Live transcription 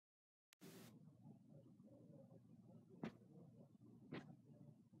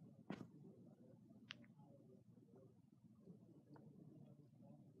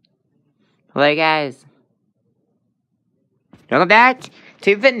Hello guys, welcome back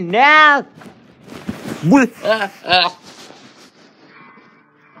to FNAF!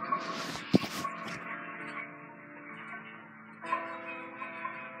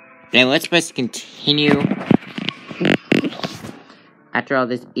 Now let's just continue. After all,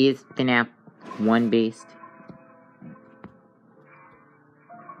 this is FNAF 1 based.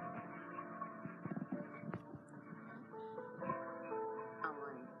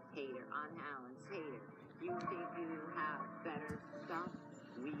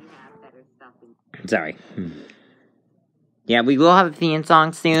 Sorry. Yeah, we will have a theme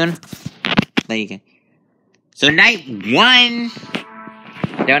song soon. There you go. So night 1.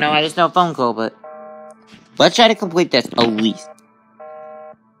 Don't know why there's no phone call, but let's try to complete this at least.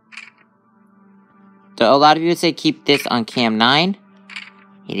 So a lot of you say keep this on cam 9.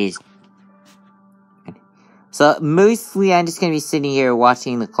 It is. So mostly I'm just gonna be sitting here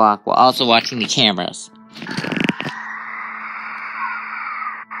watching the clock while also watching the cameras.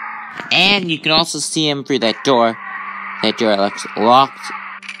 And you can also see him through that door. That door looks locked.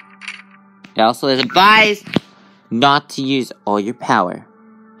 It also is advised not to use all your power.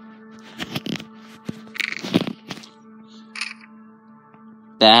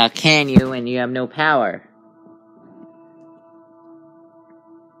 But how can you when you have no power?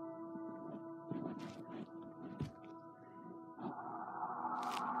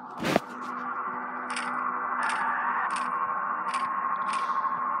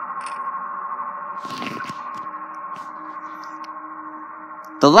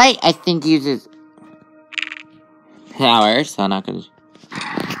 The light, I think, uses power, so I'm not gonna.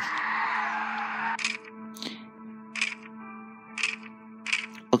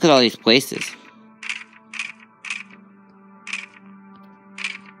 Look at all these places.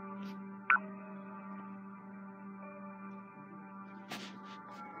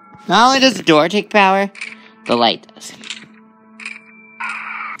 Not only does the door take power, the light does.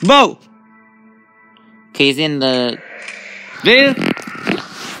 Whoa! Okay, he's in the.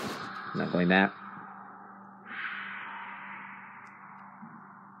 I'm not going back.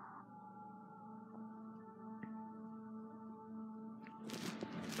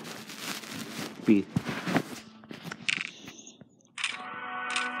 Breathe.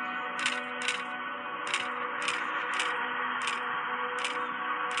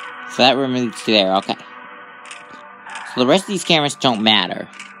 So that room leads to there, okay. So the rest of these cameras don't matter.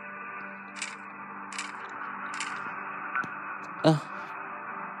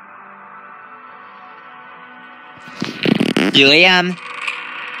 Julian.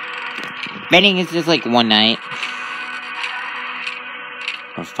 Betting it's just like one night.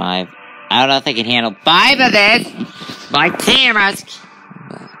 Or 5. I don't know if I can handle 5 of this! My cameras!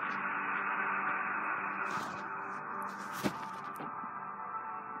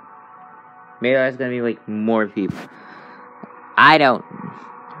 Maybe there's gonna be like more people. I don't.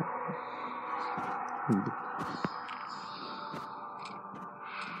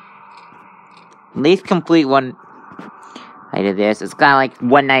 At least complete one night of this. It's kind of like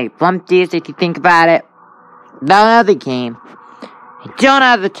one night Flumpties if you think about it. Don't know the game. I don't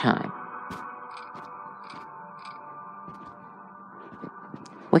have the time.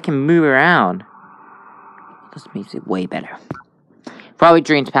 We can move around. This makes it way better. Probably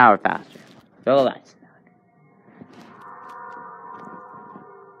drains power faster. So that's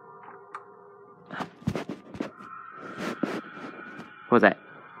what was that?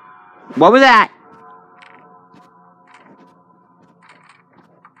 What was that?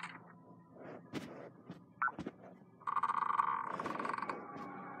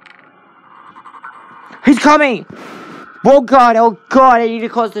 He's coming! Oh god, I need to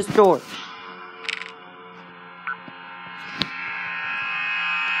close this door.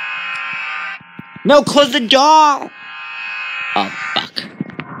 No, close the door! Oh, fuck.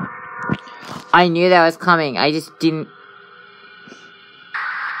 I knew that was coming, I just didn't...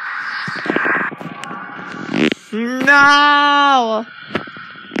 No!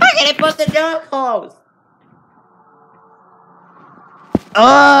 Why can't I put the door closed?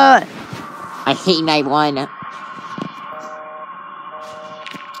 Ugh! I hate night 1.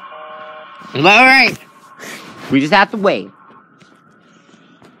 Alright! We just have to wait.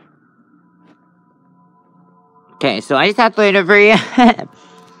 Okay, so I just have to wait over here.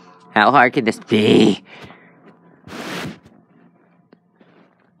 How hard could this be?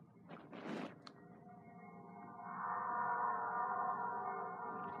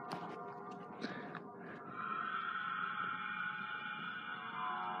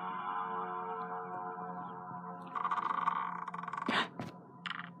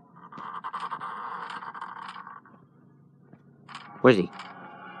 Where is he?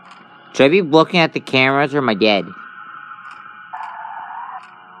 Should I be looking at the cameras or am I dead?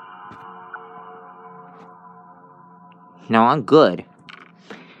 No, I'm good.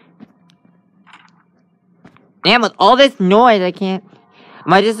 Damn, with all this noise, I can't...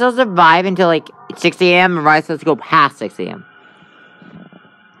 Am I just supposed to survive until, like, 6 a.m. or am I supposed to go past 6 a.m.?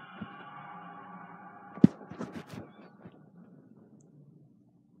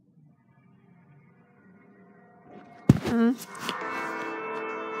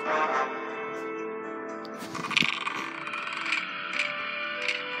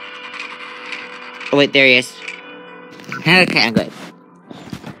 Oh, wait, there he is. Okay, I'm good.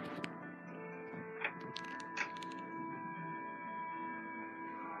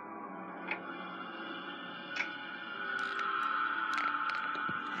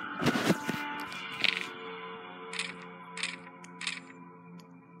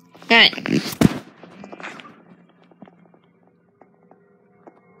 Alright.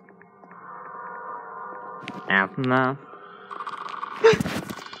 No.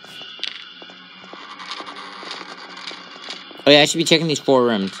 Oh yeah, I should be checking these 4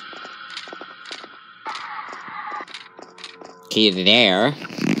 rooms. Okay, there.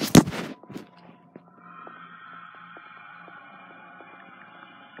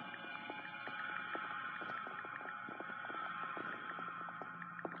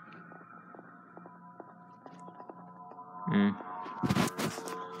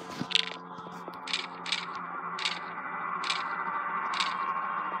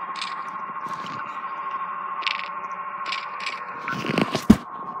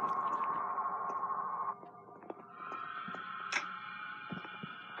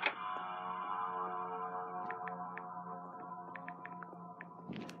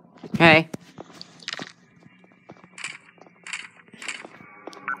 Okay.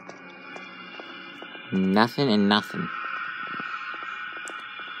 Nothing and nothing.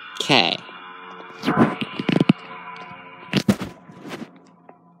 Okay.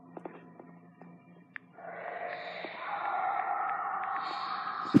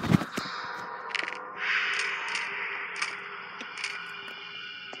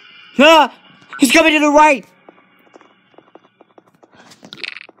 Ah! He's coming to the right!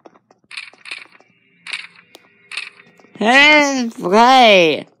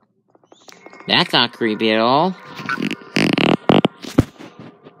 Hey! That's not creepy at all.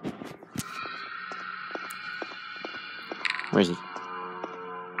 Where is he?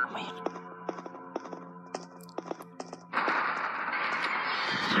 Oh, man.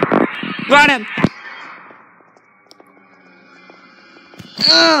 Run him!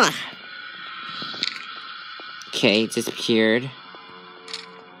 Ugh! Okay, he disappeared.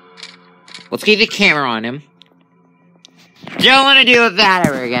 Let's keep the camera on him. Don't want to deal with that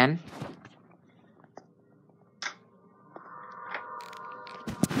ever again.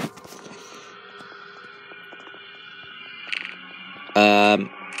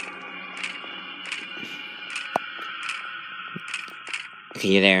 Okay,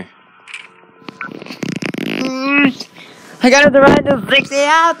 you're there. I gotta run until 6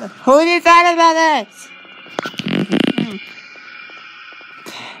 a.m. Who decided about this?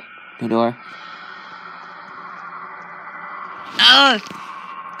 Okay, no door.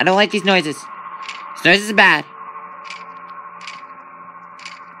 I don't like these noises. These noises are bad.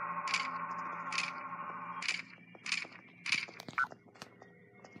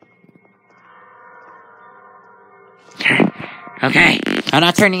 Okay, I'm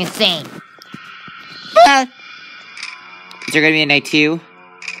not turning insane. Is there gonna be a night 2?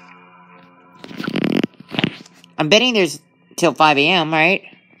 I'm betting there's till 5 a.m., right?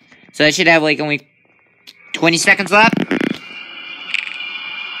 So I should have like only 20 seconds left.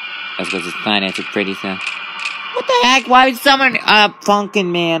 That's because it's fine, it's a pretty sound. What the heck? Why would someone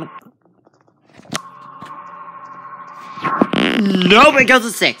funkin' man? Nope, it goes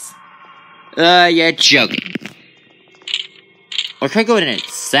to 6. You're joking. Or try going in at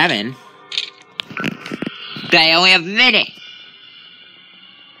 7. But I only have a minute.